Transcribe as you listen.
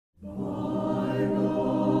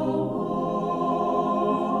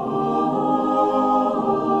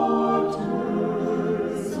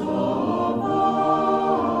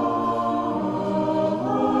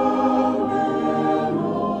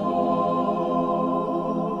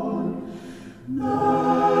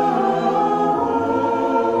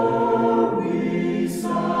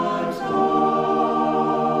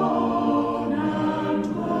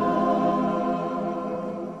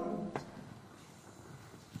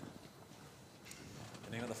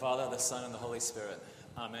the Father, the Son, and the Holy Spirit.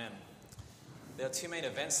 Amen. There are two main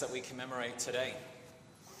events that we commemorate today.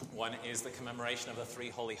 One is the commemoration of the three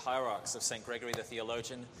holy hierarchs of St. Gregory the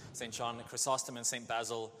Theologian, St. John Chrysostom, and St.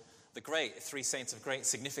 Basil the Great, three saints of great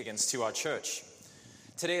significance to our church.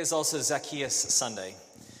 Today is also Zacchaeus Sunday,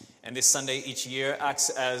 and this Sunday each year acts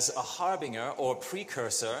as a harbinger or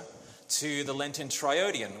precursor to the Lenten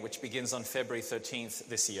Triodion, which begins on February 13th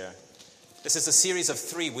this year. This is a series of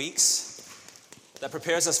 3 weeks that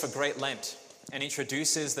prepares us for Great Lent and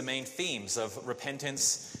introduces the main themes of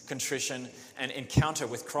repentance, contrition, and encounter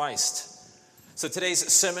with Christ. So today's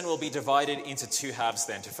sermon will be divided into two halves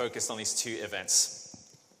then to focus on these two events.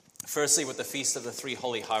 Firstly, with the Feast of the Three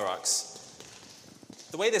Holy Hierarchs.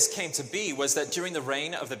 The way this came to be was that during the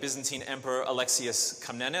reign of the Byzantine Emperor Alexius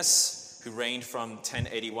Comnenus, who reigned from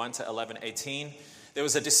 1081 to 1118, there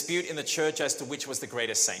was a dispute in the church as to which was the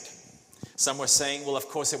greatest saint. Some were saying, well, of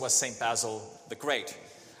course it was St. Basil the Great.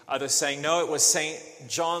 Others saying, no, it was St.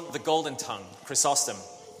 John the Golden Tongue, Chrysostom.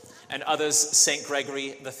 And others, St.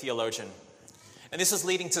 Gregory the Theologian. And this was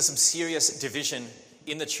leading to some serious division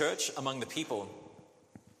in the church among the people.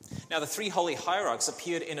 Now, the three holy hierarchs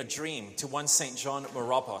appeared in a dream to one St. John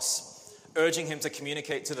Meropos, urging him to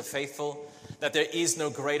communicate to the faithful that there is no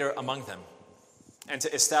greater among them, and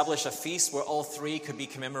to establish a feast where all three could be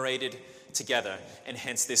commemorated together, and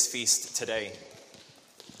hence this feast today.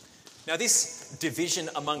 Now, this division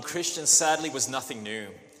among Christians sadly was nothing new.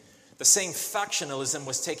 The same factionalism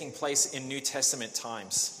was taking place in New Testament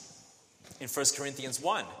times. In 1 Corinthians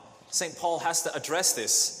 1, St. Paul has to address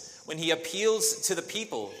this when he appeals to the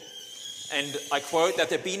people, and I quote, that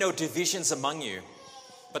there be no divisions among you,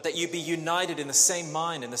 but that you be united in the same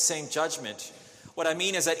mind and the same judgment. What I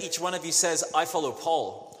mean is that each one of you says, I follow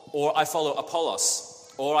Paul, or I follow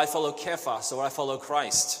Apollos, or I follow Cephas, or I follow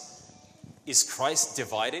Christ. Is Christ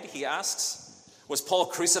divided, he asks? Was Paul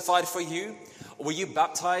crucified for you? Or were you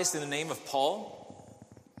baptized in the name of Paul?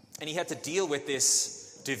 And he had to deal with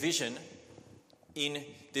this division in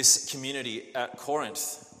this community at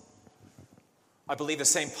Corinth. I believe the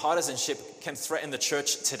same partisanship can threaten the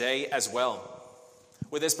church today as well,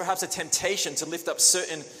 where there's perhaps a temptation to lift up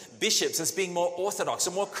certain bishops as being more orthodox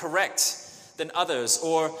or more correct than others,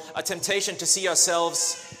 or a temptation to see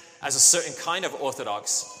ourselves as a certain kind of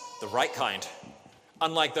orthodox, the right kind,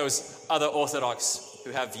 unlike those other orthodox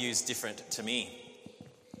who have views different to me.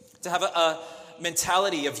 To have a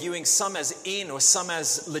mentality of viewing some as in or some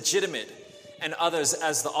as legitimate and others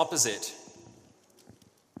as the opposite.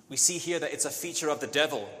 We see here that it's a feature of the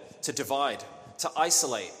devil to divide, to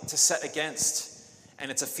isolate, to set against,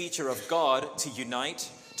 and it's a feature of God to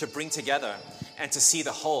unite, to bring together, and to see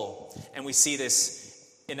the whole. And we see this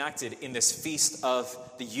enacted in this feast of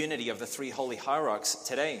the unity of the three holy hierarchs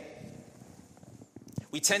today.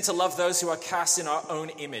 We tend to love those who are cast in our own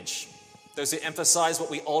image, those who emphasize what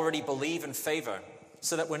we already believe and favor,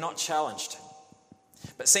 so that we're not challenged.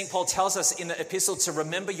 But St. Paul tells us in the epistle to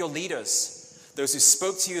remember your leaders, those who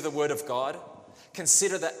spoke to you the word of God,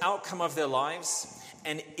 consider the outcome of their lives,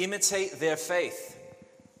 and imitate their faith.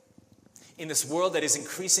 In this world that is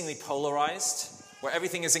increasingly polarized, where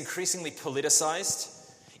everything is increasingly politicized,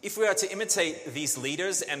 if we are to imitate these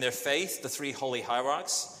leaders and their faith, the three holy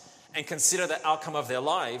hierarchs, and consider the outcome of their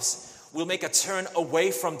lives, we'll make a turn away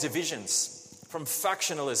from divisions, from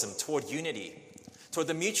factionalism toward unity, toward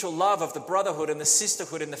the mutual love of the brotherhood and the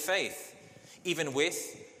sisterhood in the faith, even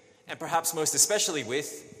with, and perhaps most especially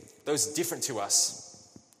with, those different to us,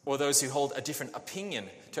 or those who hold a different opinion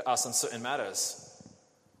to us on certain matters.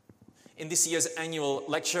 In this year's annual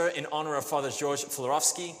lecture in honor of Father George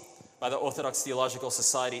Florovsky by the Orthodox Theological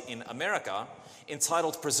Society in America,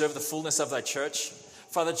 entitled Preserve the Fullness of Thy Church,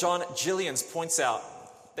 Father John Gillians points out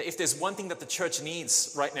that if there's one thing that the church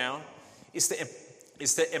needs right now is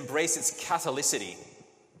to embrace its Catholicity.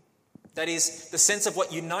 That is, the sense of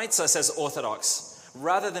what unites us as Orthodox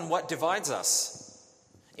rather than what divides us.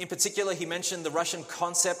 In particular, he mentioned the Russian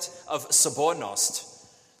concept of sobornost.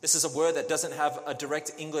 This is a word that doesn't have a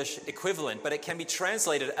direct English equivalent, but it can be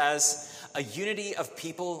translated as a unity of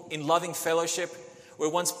people in loving fellowship where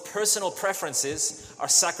one's personal preferences are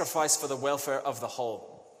sacrificed for the welfare of the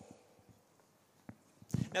whole.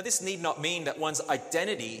 Now, this need not mean that one's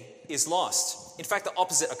identity is lost. In fact, the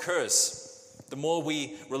opposite occurs. The more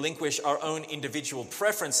we relinquish our own individual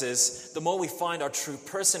preferences, the more we find our true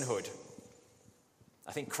personhood.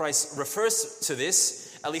 I think Christ refers to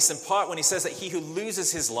this, at least in part, when he says that he who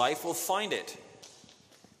loses his life will find it.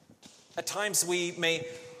 At times we may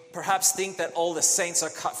perhaps think that all the saints are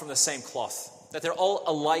cut from the same cloth, that they're all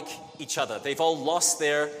alike each other. They've all lost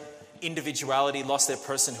their individuality, lost their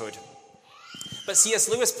personhood. But C.S.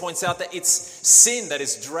 Lewis points out that it's sin that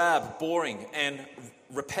is drab, boring, and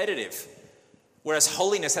repetitive, whereas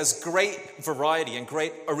holiness has great variety and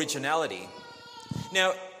great originality.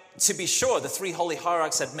 Now, to be sure, the three holy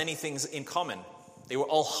hierarchs had many things in common. They were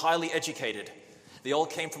all highly educated. They all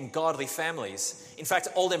came from godly families. In fact,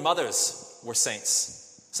 all their mothers were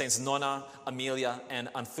saints. Saints Nonna, Amelia, and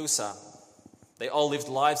Anthusa. They all lived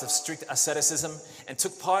lives of strict asceticism and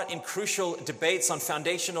took part in crucial debates on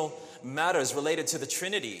foundational matters related to the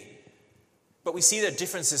Trinity. But we see their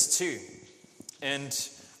differences too. And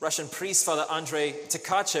Russian priest Father Andrei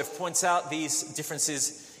Tkachev points out these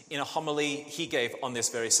differences in a homily he gave on this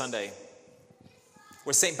very Sunday,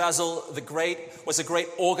 where St. Basil the Great was a great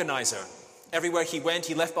organizer. Everywhere he went,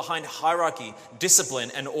 he left behind hierarchy,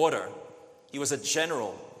 discipline, and order. He was a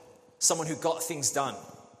general, someone who got things done.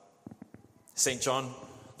 St. John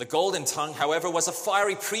the Golden Tongue, however, was a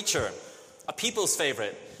fiery preacher, a people's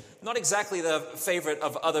favorite, not exactly the favorite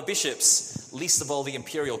of other bishops, least of all the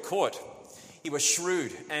imperial court. He was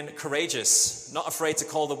shrewd and courageous, not afraid to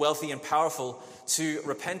call the wealthy and powerful to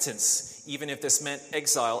repentance, even if this meant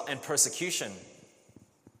exile and persecution.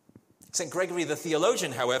 St. Gregory the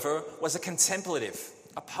Theologian, however, was a contemplative,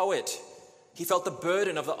 a poet. He felt the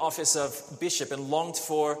burden of the office of bishop and longed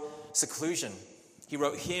for seclusion. He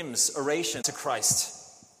wrote hymns, oration to Christ.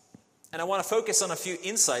 And I want to focus on a few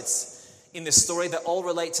insights in this story that all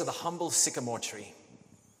relate to the humble sycamore tree.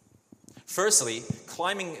 Firstly,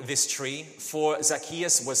 climbing this tree for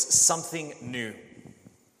Zacchaeus was something new.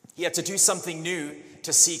 He had to do something new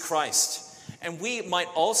to see Christ. And we might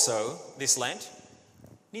also, this Lent,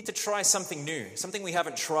 need to try something new, something we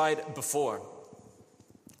haven't tried before.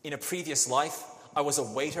 In a previous life, I was a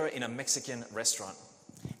waiter in a Mexican restaurant.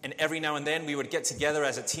 And every now and then we would get together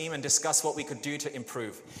as a team and discuss what we could do to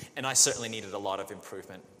improve. And I certainly needed a lot of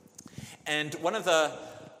improvement. And one of the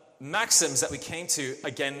maxims that we came to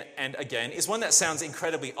again and again is one that sounds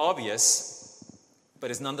incredibly obvious,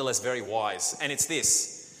 but is nonetheless very wise. And it's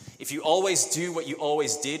this: if you always do what you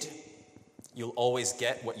always did, you'll always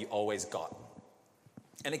get what you always got.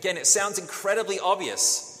 And again, it sounds incredibly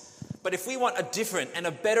obvious, but if we want a different and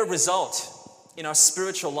a better result in our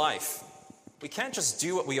spiritual life, we can't just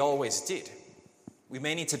do what we always did. We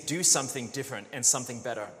may need to do something different and something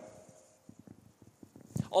better.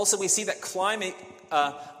 Also, we see that climbing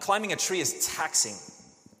a tree is taxing.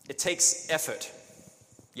 It takes effort.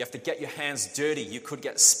 You have to get your hands dirty. You could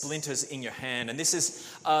get splinters in your hand. And this is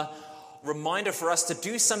a reminder for us to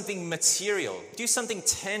do something material, do something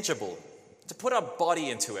tangible, to put our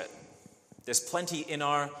body into it. There's plenty in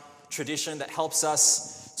our tradition that helps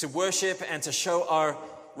us to worship and to show our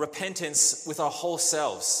repentance with our whole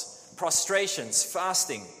selves. Prostrations,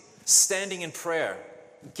 fasting, standing in prayer,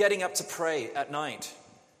 getting up to pray at night,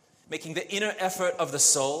 making the inner effort of the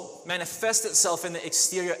soul manifest itself in the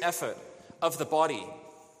exterior effort of the body.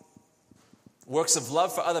 Works of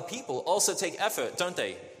love for other people also take effort, don't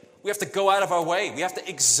they? We have to go out of our way. We have to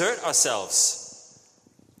exert ourselves.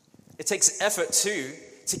 It takes effort, too,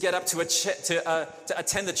 to get up to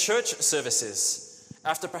attend the church services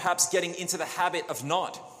after perhaps getting into the habit of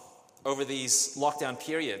not over these lockdown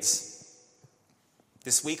periods.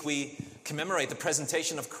 This week we commemorate the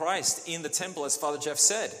presentation of Christ in the temple, as Father Jeff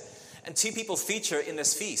said. And two people feature in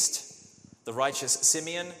this feast, the righteous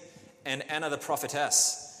Simeon and Anna the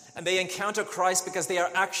prophetess. And they encounter Christ because they are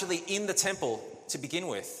actually in the temple to begin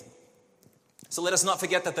with. So let us not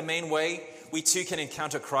forget that the main way we too can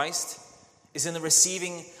encounter Christ is in the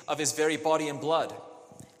receiving of his very body and blood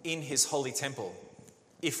in his holy temple,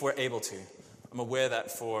 if we're able to. I'm aware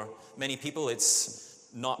that for many people it's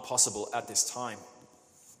not possible at this time.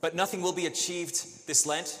 But nothing will be achieved this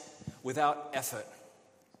Lent without effort.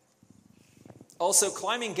 Also,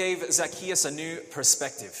 climbing gave Zacchaeus a new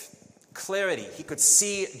perspective, clarity. He could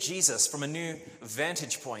see Jesus from a new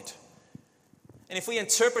vantage point. And if we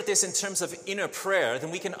interpret this in terms of inner prayer,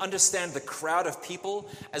 then we can understand the crowd of people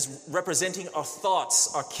as representing our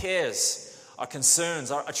thoughts, our cares, our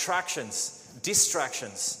concerns, our attractions,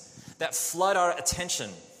 distractions that flood our attention,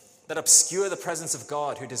 that obscure the presence of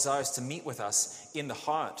God who desires to meet with us in the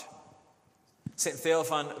heart. St.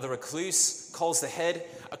 Theophan the Recluse calls the head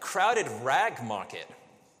a crowded rag market,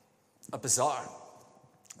 a bazaar,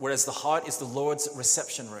 whereas the heart is the Lord's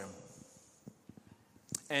reception room.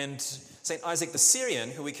 And St. Isaac the Syrian,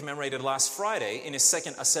 who we commemorated last Friday in his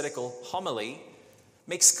second ascetical homily,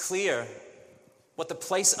 makes clear what the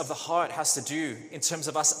place of the heart has to do in terms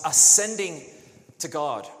of us ascending to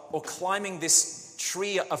God or climbing this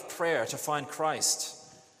tree of prayer to find Christ.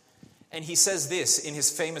 And he says this in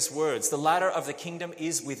his famous words: "The ladder of the kingdom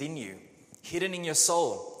is within you, hidden in your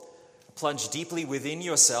soul. Plunge deeply within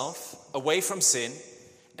yourself, away from sin,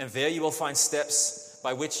 and there you will find steps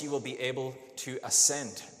by which you will be able to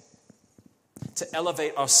ascend. To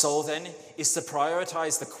elevate our soul, then, is to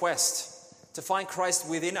prioritize the quest to find Christ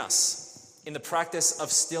within us in the practice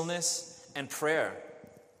of stillness and prayer.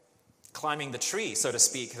 Climbing the tree, so to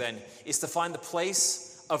speak, then, is to find the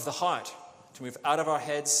place of the heart, to move out of our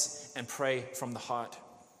heads and pray from the heart.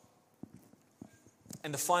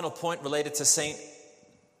 And the final point related to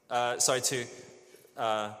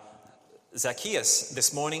Zacchaeus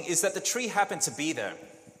this morning is that the tree happened to be there.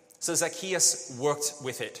 So Zacchaeus worked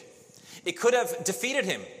with it. It could have defeated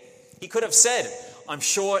him. He could have said, I'm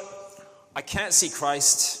short, I can't see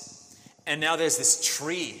Christ, and now there's this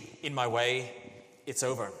tree in my way, it's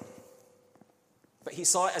over. But he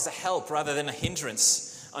saw it as a help rather than a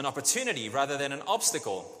hindrance, an opportunity rather than an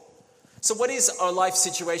obstacle. So what is our life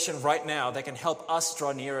situation right now that can help us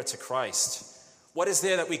draw nearer to Christ? What is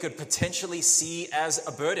there that we could potentially see as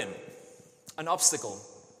a burden, an obstacle?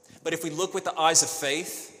 But if we look with the eyes of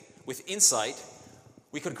faith, with insight,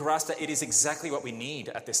 we could grasp that it is exactly what we need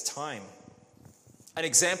at this time. An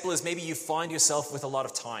example is maybe you find yourself with a lot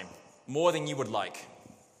of time, more than you would like.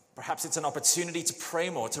 Perhaps it's an opportunity to pray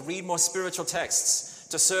more, to read more spiritual texts,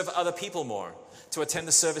 to serve other people more, to attend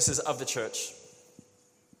the services of the church.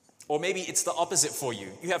 Or maybe it's the opposite for you.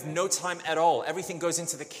 You have no time at all. Everything goes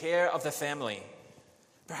into the care of the family.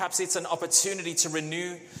 Perhaps it's an opportunity to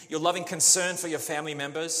renew your loving concern for your family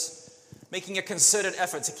members, making a concerted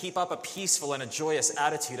effort to keep up a peaceful and a joyous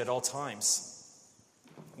attitude at all times.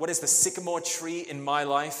 What is the sycamore tree in my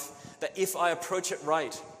life that if I approach it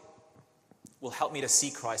right, will help me to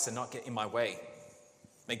see Christ and not get in my way?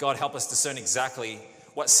 May God help us discern exactly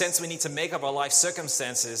what sense we need to make of our life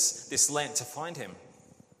circumstances this Lent to find him.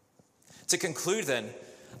 To conclude then,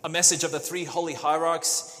 a message of the three holy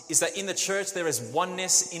hierarchs is that in the church there is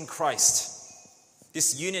oneness in Christ.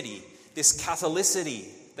 This unity, this Catholicity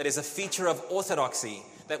that is a feature of orthodoxy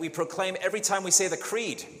that we proclaim every time we say the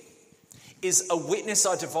creed is a witness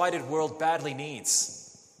our divided world badly needs.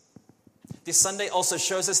 This Sunday also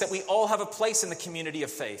shows us that we all have a place in the community of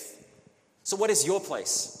faith. So what is your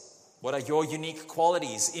place? What are your unique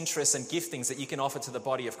qualities, interests, and giftings that you can offer to the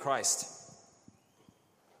body of Christ?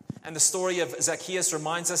 And the story of Zacchaeus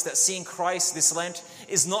reminds us that seeing Christ this Lent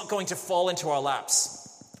is not going to fall into our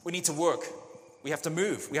laps. We need to work. We have to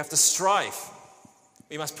move. We have to strive.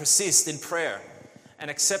 We must persist in prayer and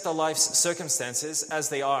accept our life's circumstances as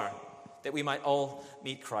they are, that we might all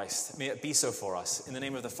meet Christ. May it be so for us. In the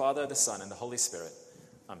name of the Father, the Son, and the Holy Spirit.